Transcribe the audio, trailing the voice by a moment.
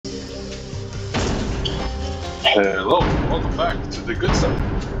Hello, welcome back to the good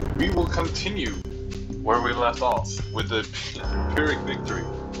stuff. We will continue where we left off with the Pyrrhic victory.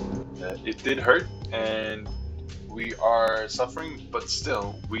 It did hurt and we are suffering, but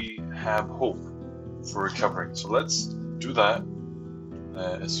still we have hope for recovering. So let's do that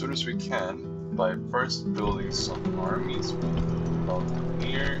as soon as we can by first building some armies. We'll go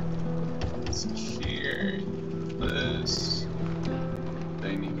here, let's see here, this.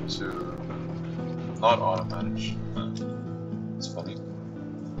 They need to not auto-manage. It's funny.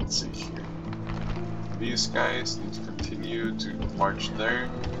 Let's see here. These guys need to continue to march there.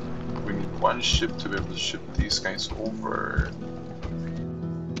 We need one ship to be able to ship these guys over.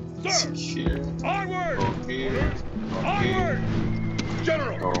 Let's see here. Onward! Go here. Go Onward! here.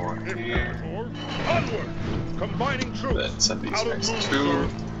 General! Go here. Onward! Combining troops! Then send these guys too.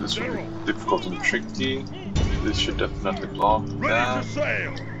 This will be difficult and tricky. This should definitely block Ready that. to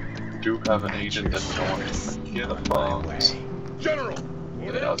sail! We do have an agent that we don't want to forget about. General!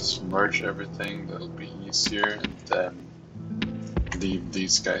 I'll just merge everything, that'll be easier, and then leave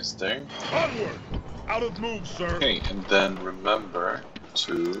these guys there. Onward! Out of move, sir! Okay, and then remember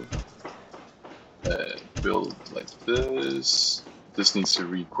to build like this. This needs to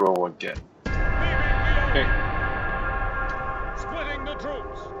regrow again. Okay. Splitting the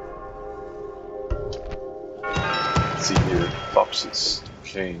troops! Let's see here, Topsis.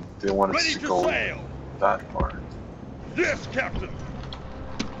 Okay, they want us Ready to to go sail! that far. Yes, Captain!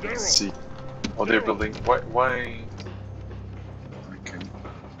 General! Let's see. Oh, they're building. Why? Okay.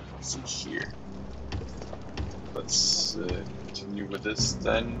 Let's see here. Let's continue with this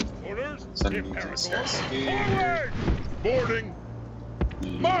then. Orders! Sending these guys here. Forward! Boarding!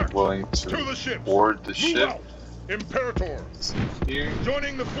 Be March! willing To to the ships! board the Move ship. out! Imperator! Let's see here.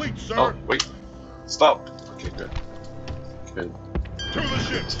 Joining the fleet, sir! Oh, wait. Stop. Okay, good. Good. To the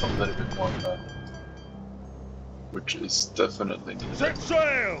ships! Just a little bit more of that. Which is definitely needed. Set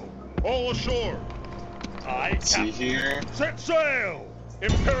sail! All ashore! Aye, Let's see here. Set sail!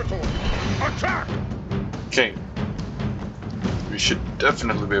 Imperator! Attack! Okay. We should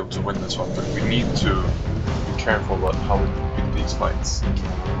definitely be able to win this one, but we need to be careful about how we pick these fights.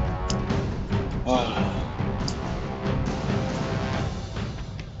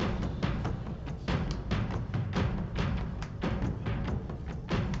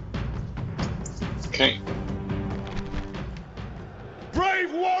 Okay.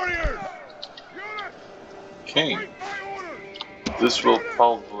 Brave warriors! Okay. This will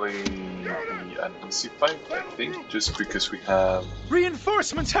probably be an easy fight, I think, just because we have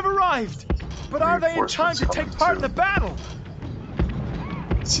Reinforcements have arrived! But are they in time to take part in the battle?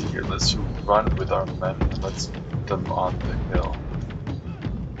 Let's see here, let's run with our men and let's put them on the hill.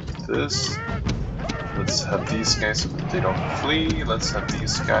 This. Let's have these guys so that they don't flee. Let's have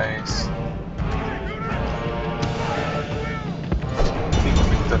these guys. I think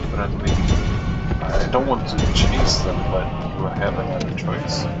we definitely. I don't want to chase them, but you have another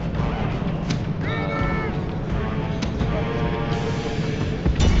choice.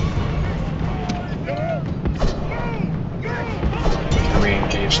 Can we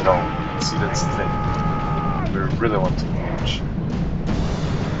engage at all? See, that's the thing. We really want to engage.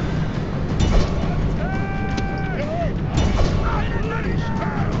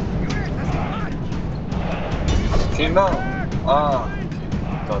 Okay, no! Ah, okay.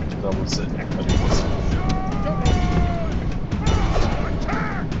 I thought that was it, but it wasn't.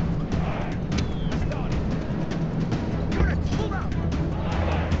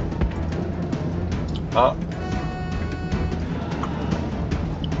 Ah.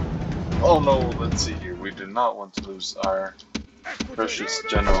 Oh no, let's see here. We do not want to lose our precious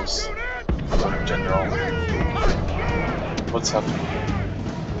generals. General. What's happening here?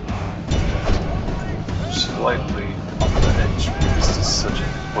 Slightly on the edge because this is such an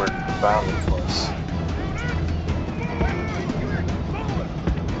important battle for us.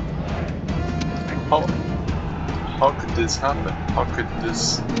 How could this happen? How could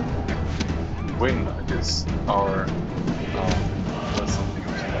this win against our that's something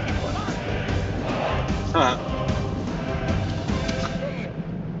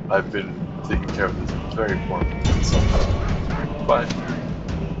I've been taking care of this very poorly somehow. But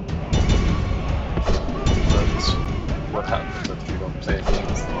that's what happens if you don't play a game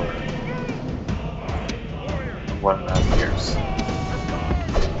for 1.5 years.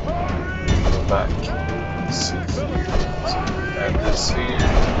 Go back. Let's see here. So add this here.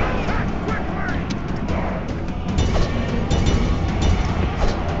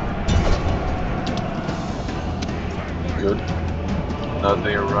 Good. Now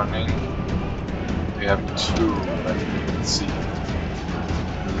they are running. They have two, let's see.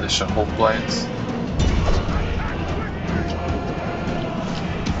 Militia hoplites.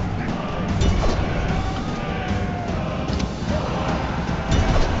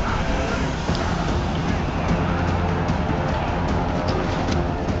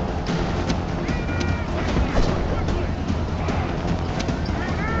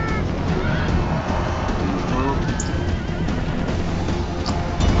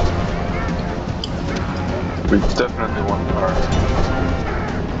 We definitely want our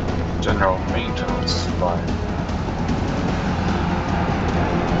general maintenance by.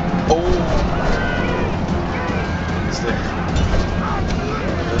 Oh! He's there.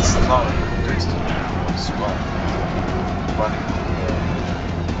 That's not a good place to be. Spot. Running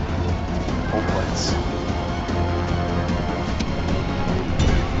hoplites.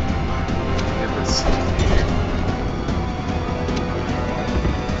 Okay, let's see here.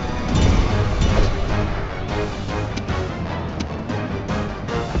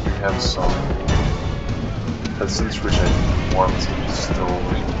 We have some peasants which I want to still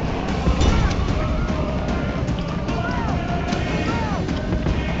win.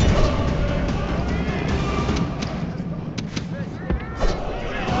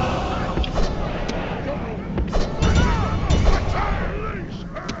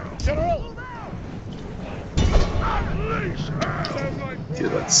 Okay,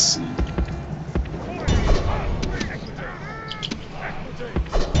 let's see.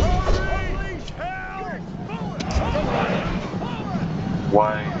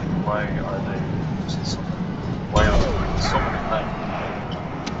 Why are they using so many? Why are they using so many men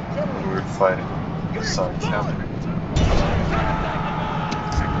when we're fighting beside cavalry?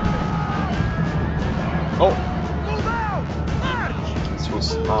 Oh! This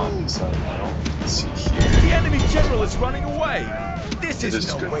was not beside battle. Let's see here. The enemy general is running away. This is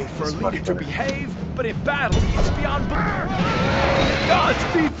no good. way for a It's much leader to better. behave, but in battle, it's beyond belief. Gods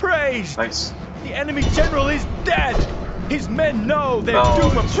be praised! Nice. The enemy general is dead! His men know their No,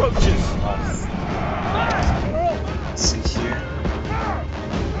 doom it's- approaches! Let's see here.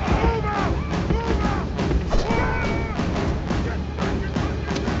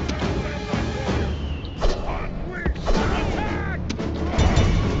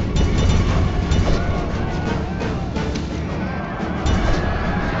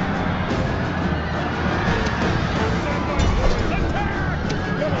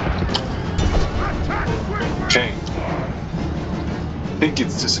 Okay. I think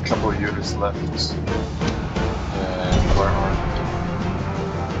it's just a couple of units left. Where are they?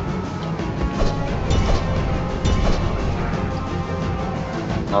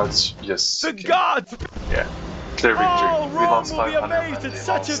 No, it's yes. The Okay. gods! Yeah. Clear victory. All We Rome lost will be 500 amazed and at they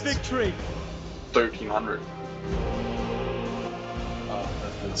such a lost victory! 1,300.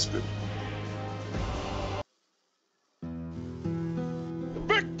 That's good.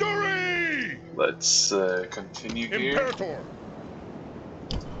 Victory! Let's continue here. Imperator!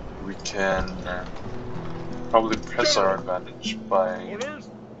 We can probably press our advantage by Orders!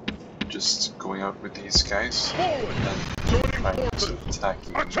 just going out with these guys Forward! and Joining trying to forces! attack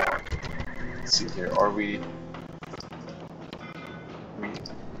you. Attack! Let's see here. Are we? We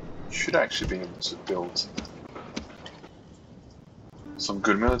should actually be able to build some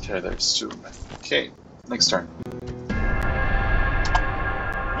good military there soon. Okay, next turn. Leaving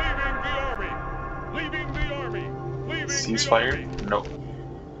the army! Leaving the army! Leaving Ceasefire? the army! No.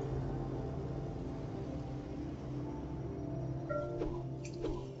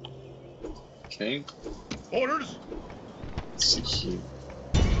 Okay, Orders! let's see here.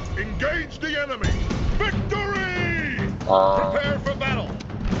 Engage the enemy! Victory! Prepare for battle!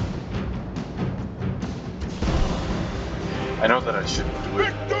 I know that I shouldn't do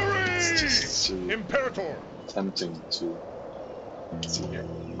it. Victory! It's just too Imperator! tempting to. Let's see here.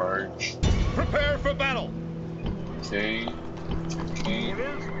 Merge. Prepare for battle! Okay. Okay.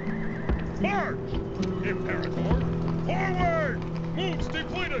 Orders! March! Imperator! Forward! Moves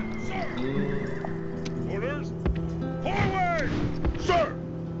depleted! Sir! Orders! Forward! Sir!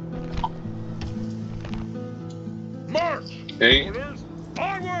 March! Okay. Orders!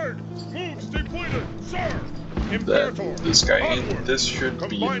 Onward! Moves depleted! Sir! Then Imperator! this guy in. Onward! This should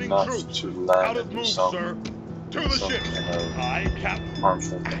be Combining enough troops. to Out land of and do move, some sir! To the some ship! kind of Aye, Captain!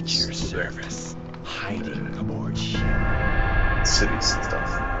 harmful At things your to their service, hiding aboard ship, cities and stuff.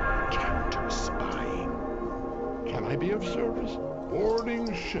 counter spying. Can I be of service?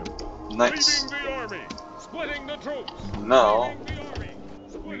 Boarding ship. Nice. Leading the army. Splitting the troops. Now Leading the army.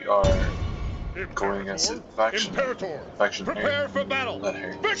 we are Imperator, going as a faction. Imperator. Faction Prepare here. for battle. Not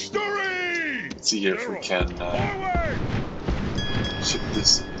here. Victory! Let's see here if we General, can Forward! ship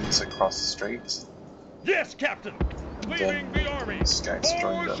this across the straits. Yes, Captain. Leading the army. These guys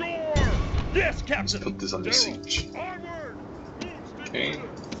join For them. shore. Yes, Let's Captain. put this under General, siege. Onward. Moves Okay.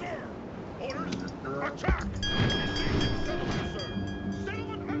 depleted, sir. Orders. Attack.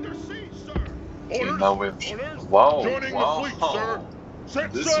 Settlement under siege, sir. Okay, Orders. now we've. Orders. Wow! Joining Wow! the fleet, sir.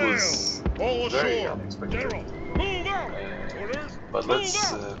 Set This sail. was All very ashore. unexpected. General, move out. Uh, Orders. But move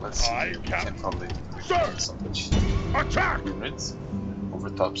let's out. see. Aye, We can Captain. probably Sir. get some Attack. units over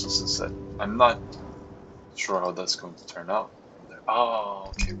top, as I said. I'm not Not sure how that's going to turn out. Oh,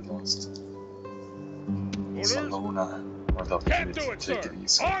 okay, we lost. Salona, or the opportunity to take it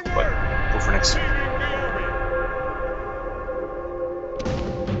easy, but go for next turn.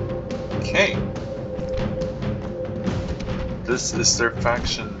 Okay. This is their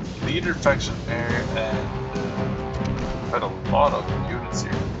faction leader, faction heir, and quite a lot of units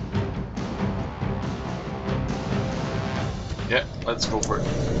here. Yeah, let's go for it.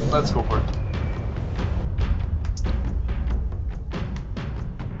 Let's go for it.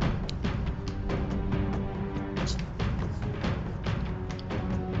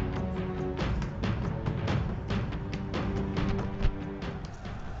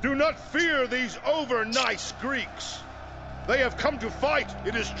 Do not fear these over-nice Greeks. They have come to fight,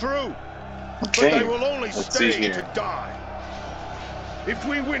 it is true. Okay, but they will only stay to die. If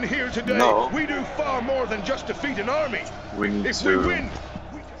we win here today, we do far more than just defeat an army. We need if to we win,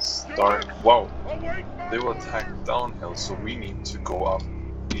 start. Wow, they will attack downhill, so we need to go up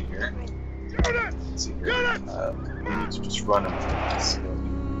here. Let's see here. We need to just run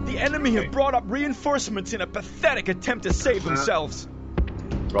them. The enemy have brought up reinforcements in a pathetic attempt to save themselves.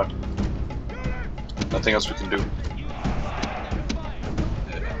 Run. Nothing else we can do.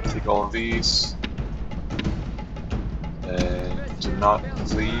 Take all of these. Do not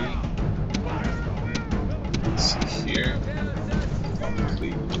flee. Let's see here. Do not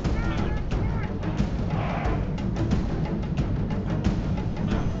flee.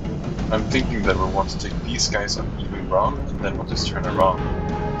 I'm thinking that we'll want to take these guys on even ground, and then we'll just turn around.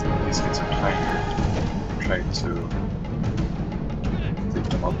 These guys are higher. Try to take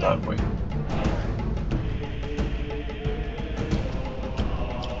them out that way.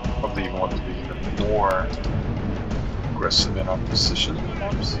 Probably even want to be even more aggressive in our position,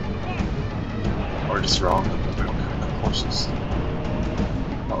 perhaps? Or just around them, but we don't have enough horses.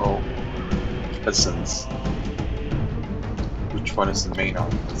 Uh-oh. Peasants. Which one is the main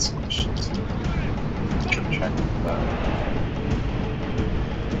army? That's the question. Keep track of that.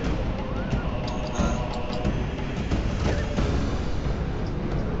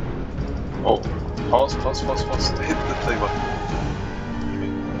 Oh, pause. Hit the play button.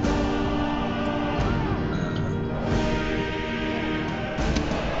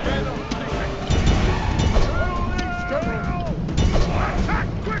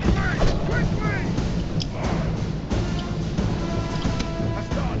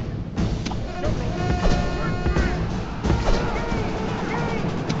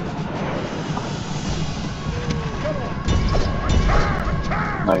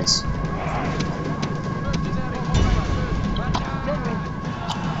 Nice.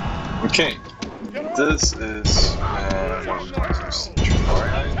 Okay, this is what we want to use.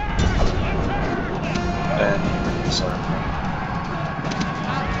 And sorry.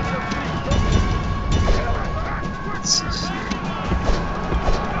 Let's see here.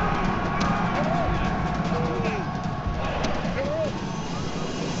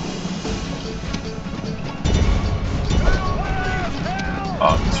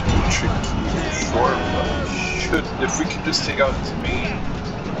 It's really tricky. Sure, but if we could just take out its main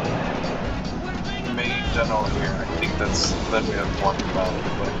general here, I think then we have one battle.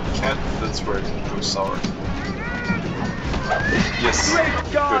 But if we can't, that's where it goes sour. Yes.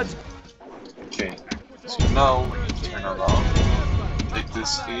 Great God! Good. Okay. So now we need to turn around. Take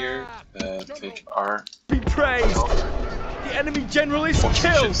this here. Take our. Be praised! The enemy general is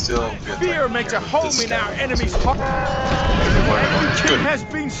killed! Fear makes a home in our enemy's heart! The enemy king has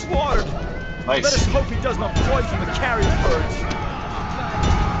been slaughtered! Nice. Let us hope he does not poison the carrier birds!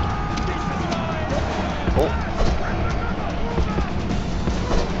 Oh.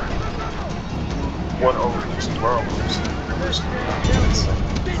 What are we losing? Where are we losing? We're losing.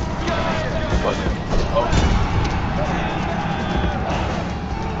 But, okay.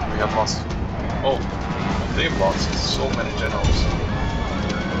 We have lost. Oh. They've lost so many generals.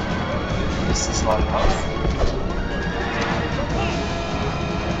 Is this not enough?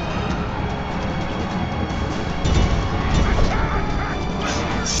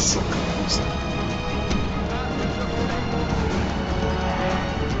 This is so confusing.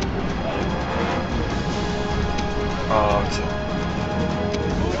 Okay.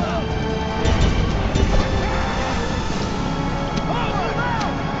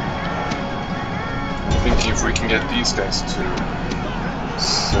 Thinking if we can get these guys to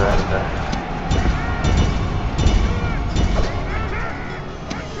surrender.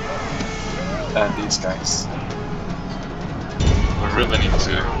 And these guys. We really need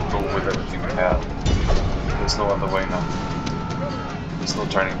to go with everything we have. There's no other way now. There's no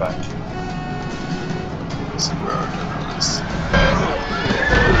turning back. Let's see where our general is. The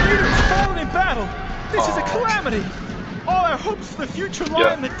leader is fallen in battle! This is a calamity! All our hopes for the future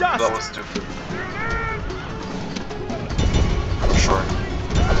lie in the dust! That was stupid. For sure.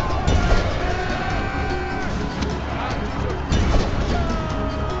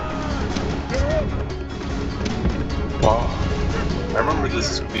 Wow. I remember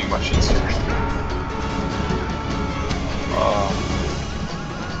this being much easier.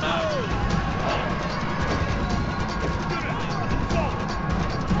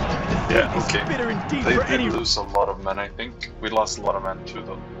 Yeah, okay. They did lose a lot of men, I think. We lost a lot of men too,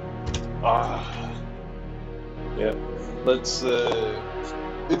 though. Yeah. Let's,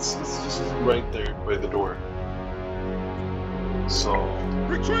 it's just right there by the door. So...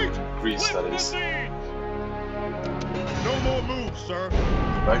 Retreat! Greece, that is. No more moves, sir.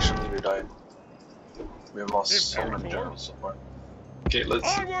 Actually, we died. We have lost so many generals so far. Okay, let's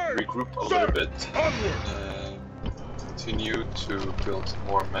regroup a little bit. Continue to build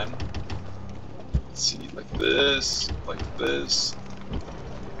more men. Let's see, like this, like this.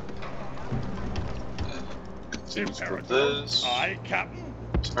 And continue to build this. Aye, Captain.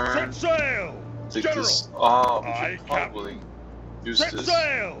 Turn. Set sail. Take General. this. We Aye, should probably use Set this.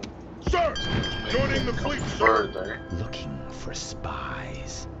 sail. Sir. Joining the fleet, sir. Further. Looking for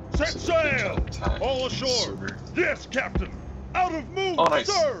spies. Set sail. All ashore. Sooner. Yes, Captain. Out of move, nice.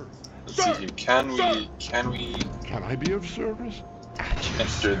 sir. Let's see here. Can we Can I be of service?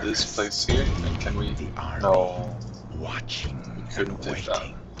 enter this place here? And can we? No. Watching. We couldn't take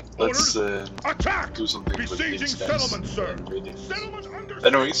that. Let's Attack. do something with Besieging these guys. settlement, sir. Settlement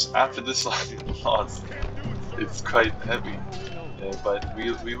Anyways, after this loss, it's quite heavy. But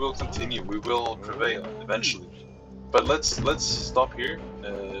we will continue. We will prevail eventually. But let's stop here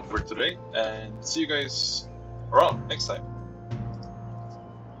for today and see you guys around next time.